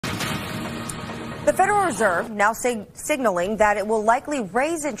The Federal Reserve now signaling that it will likely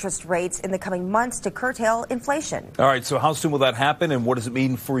raise interest rates in the coming months to curtail inflation. All right, so how soon will that happen, and what does it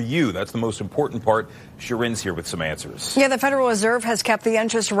mean for you? That's the most important part. Shirin's here with some answers. Yeah, the Federal Reserve has kept the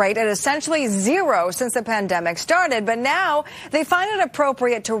interest rate at essentially zero since the pandemic started, but now they find it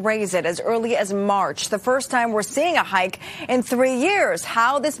appropriate to raise it as early as March, the first time we're seeing a hike in 3 years.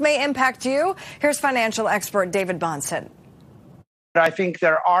 How this may impact you? Here's financial expert David Bahnsen. I think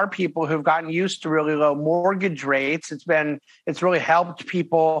there are people who've gotten used to really low mortgage rates. It's really helped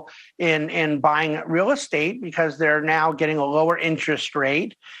people in buying real estate because they're now getting a lower interest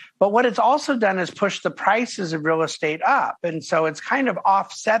rate. But what it's also done is push the prices of real estate up. And so it's kind of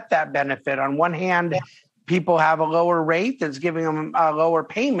offset that benefit. On one hand, people have a lower rate that's giving them a lower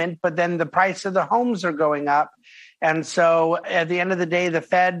payment, but then the price of the homes are going up. And so at the end of the day, the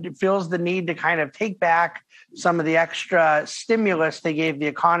Fed feels the need to kind of take back some of the extra stimulus they gave the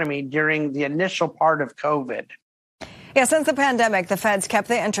economy during the initial part of COVID. Yeah, since the pandemic, the Fed's kept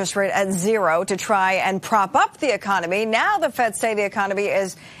the interest rate at zero to try and prop up the economy. Now the Feds say the economy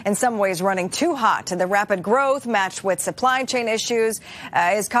is in some ways running too hot. The rapid growth matched with supply chain issues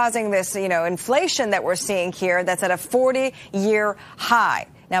is causing this, inflation that we're seeing here that's at a 40-year high.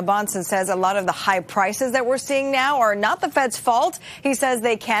 Now, Bahnsen says a lot of the high prices that we're seeing now are not the Fed's fault. He says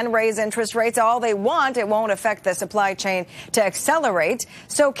they can raise interest rates all they want. It won't affect the supply chain to accelerate.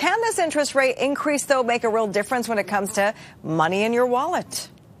 So can this interest rate increase, though, make a real difference when it comes to money in your wallet?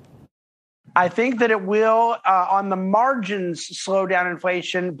 I think that it will, on the margins, slow down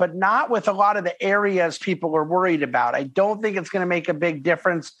inflation, but not with a lot of the areas people are worried about. I don't think it's going to make a big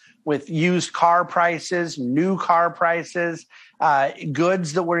difference with used car prices, new car prices,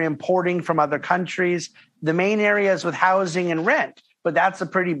 goods that we're importing from other countries. The main areas with housing and rent, but that's a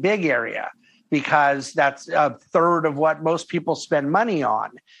pretty big area because that's a third of what most people spend money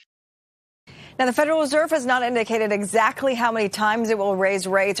on. Now, the Federal Reserve has not indicated exactly how many times it will raise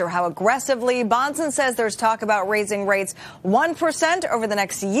rates or how aggressively. Bahnsen says there's talk about raising rates 1% over the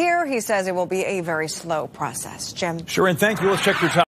next year. He says it will be a very slow process. Jim. Sure, and thank you. Let's check your time.